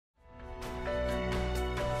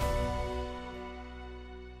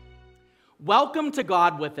Welcome to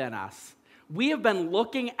God Within Us. We have been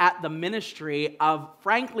looking at the ministry of,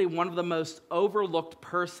 frankly, one of the most overlooked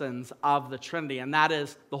persons of the Trinity, and that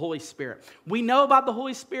is the Holy Spirit. We know about the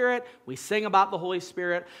Holy Spirit, we sing about the Holy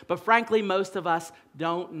Spirit, but frankly, most of us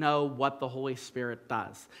don't know what the Holy Spirit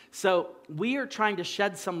does. So we are trying to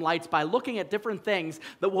shed some lights by looking at different things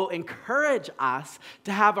that will encourage us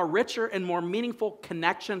to have a richer and more meaningful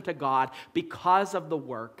connection to God because of the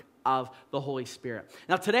work of the Holy Spirit.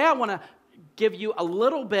 Now, today I want to give you a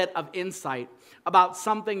little bit of insight about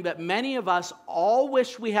something that many of us all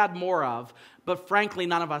wish we had more of, but frankly,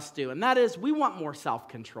 none of us do. And that is, we want more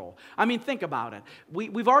self-control. I mean, think about it.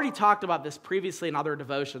 We've already talked about this previously in other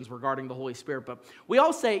devotions regarding the Holy Spirit, but we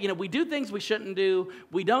all say, we do things we shouldn't do.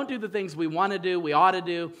 We don't do the things we want to do, we ought to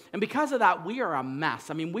do. And because of that, we are a mess.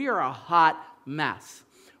 I mean, we are a hot mess.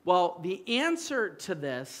 Well, the answer to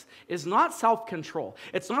this is not self-control.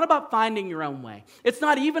 It's not about finding your own way. It's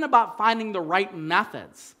not even about finding the right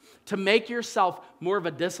methods to make yourself more of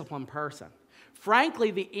a disciplined person. Frankly,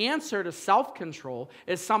 the answer to self-control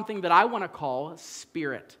is something that I want to call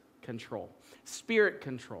spirit control. Spirit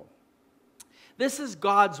control. This is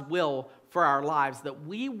God's will for our lives, that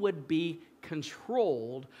we would be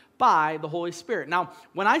controlled by the Holy Spirit. Now,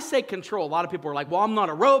 when I say control, a lot of people are like, well, I'm not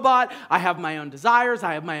a robot. I have my own desires.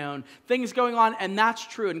 I have my own things going on. And that's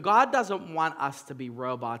true. And God doesn't want us to be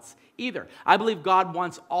robots either. I believe God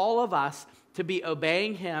wants all of us to be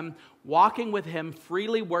obeying Him, walking with Him,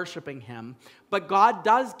 freely worshiping Him. But God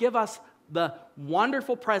does give us the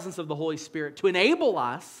wonderful presence of the Holy Spirit to enable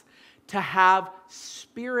us to have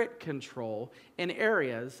spirit control in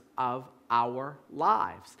areas of our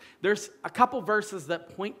lives. There's a couple verses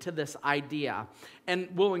that point to this idea and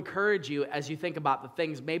will encourage you as you think about the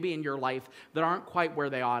things maybe in your life that aren't quite where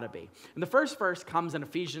they ought to be. And the first verse comes in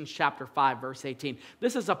Ephesians chapter 5, verse 18.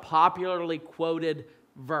 This is a popularly quoted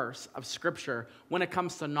verse of Scripture when it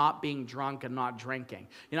comes to not being drunk and not drinking.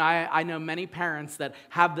 I know many parents that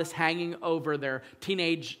have this hanging over their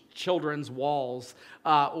teenage children's walls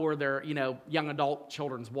or their young adult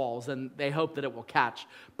children's walls, and they hope that it will catch.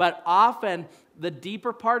 But often the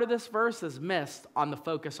deeper part of this verse is missed on the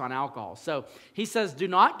focus on alcohol. So he says,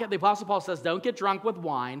 the Apostle Paul says, don't get drunk with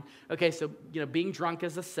wine. Okay, so being drunk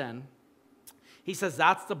is a sin. He says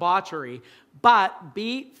that's debauchery, but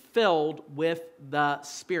be filled with the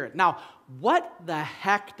Spirit. Now, what the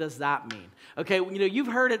heck does that mean? Okay, you've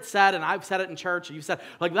heard it said, and I've said it in church, and you've said,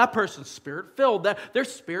 like, that person's Spirit-filled, they're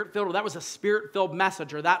Spirit-filled, or that was a Spirit-filled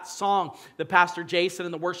message, or that song that Pastor Jason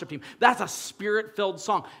and the worship team, that's a Spirit-filled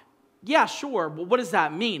song. Yeah, sure, but what does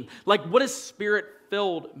that mean? Like, what does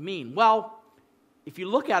Spirit-filled mean? Well, if you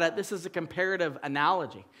look at it, this is a comparative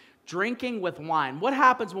analogy. Drinking with wine. What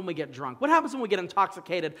happens when we get drunk? What happens when we get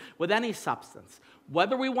intoxicated with any substance?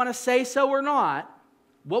 Whether we want to say so or not,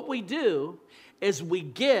 what we do is we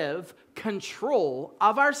give control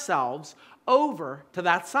of ourselves over to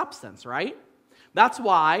that substance, right? That's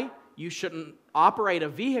why you shouldn't operate a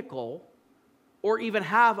vehicle or even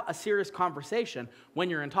have a serious conversation when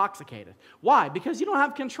you're intoxicated. Why? Because you don't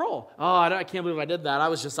have control. Oh, I can't believe I did that. I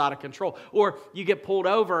was just out of control. Or you get pulled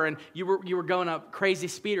over and you were going a crazy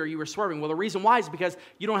speed or you were swerving. Well, the reason why is because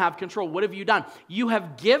you don't have control. What have you done? You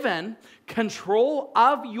have given control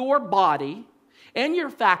of your body and your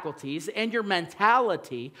faculties and your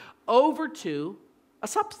mentality over to a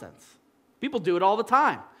substance. People do it all the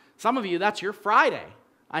time. Some of you, that's your Friday.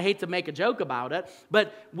 I hate to make a joke about it,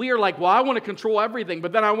 but we are like, well, I want to control everything,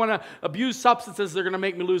 but then I want to abuse substances that are going to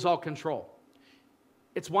make me lose all control.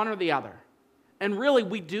 It's one or the other. And really,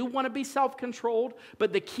 we do want to be self-controlled,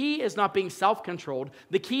 but the key is not being self-controlled.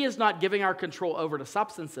 The key is not giving our control over to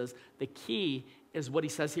substances. The key is what he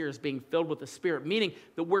says here is being filled with the Spirit, meaning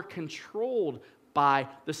that we're controlled by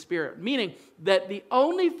the Spirit, meaning that the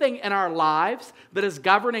only thing in our lives that is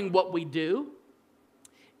governing what we do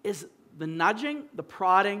is the nudging, the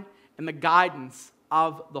prodding, and the guidance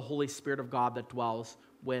of the Holy Spirit of God that dwells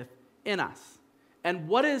within us. And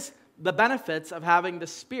what is the benefits of having the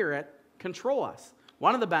Spirit control us?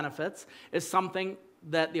 One of the benefits is something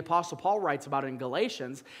that the Apostle Paul writes about in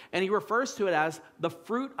Galatians, and he refers to it as the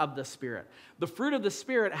fruit of the Spirit. The fruit of the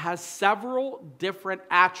Spirit has several different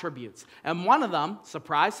attributes, and one of them,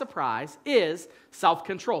 surprise, surprise, is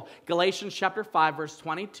self-control. Galatians chapter 5, verse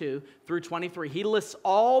 22 through 23. He lists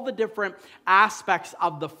all the different aspects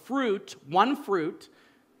of the fruit, one fruit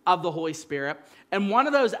of the Holy Spirit, and one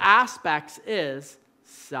of those aspects is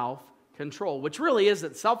self-control, which really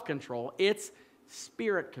isn't self-control, it's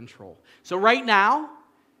spirit control. So right now,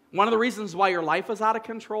 One of the reasons why your life is out of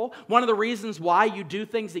control, one of the reasons why you do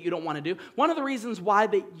things that you don't want to do, one of the reasons why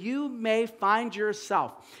that you may find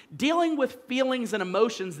yourself dealing with feelings and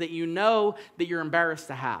emotions that you know that you're embarrassed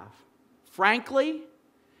to have. Frankly,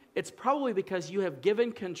 it's probably because you have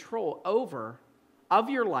given control of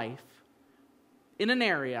your life in an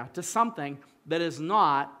area to something that is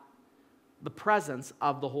not the presence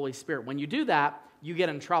of the Holy Spirit. When you do that, you get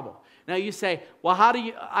in trouble. Now you say, well, how do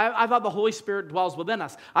you, I thought the Holy Spirit dwells within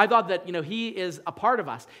us. I thought that, He is a part of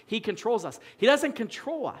us. He controls us. He doesn't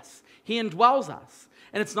control us. He indwells us.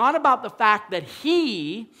 And it's not about the fact that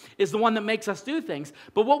He is the one that makes us do things,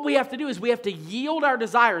 but what we have to do is we have to yield our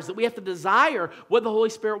desires, that we have to desire what the Holy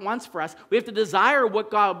Spirit wants for us. We have to desire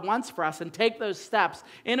what God wants for us and take those steps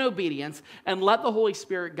in obedience and let the Holy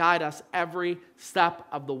Spirit guide us every step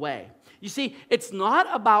of the way. You see, it's not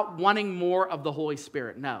about wanting more of the Holy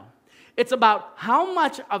Spirit, no. It's about how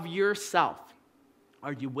much of yourself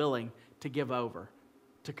are you willing to give over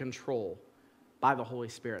to control by the Holy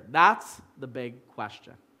Spirit. That's the big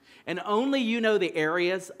question. And only you know the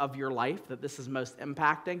areas of your life that this is most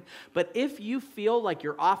impacting. But if you feel like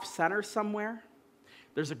you're off center somewhere,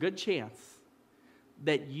 there's a good chance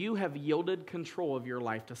that you have yielded control of your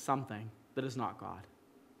life to something that is not God.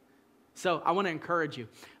 So I want to encourage you.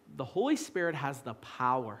 The Holy Spirit has the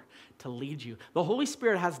power to lead you. The Holy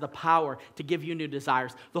Spirit has the power to give you new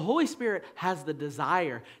desires. The Holy Spirit has the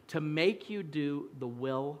desire to make you do the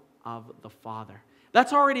will of the Father.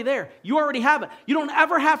 That's already there. You already have it. You don't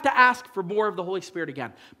ever have to ask for more of the Holy Spirit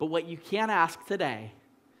again. But what you can ask today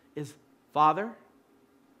is, Father,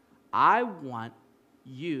 I want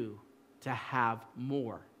you to have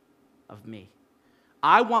more of me.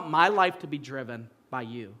 I want my life to be driven by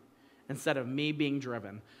you instead of me being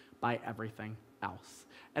driven by everything else.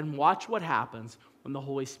 And watch what happens when the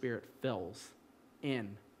Holy Spirit fills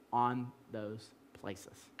in on those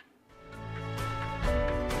places.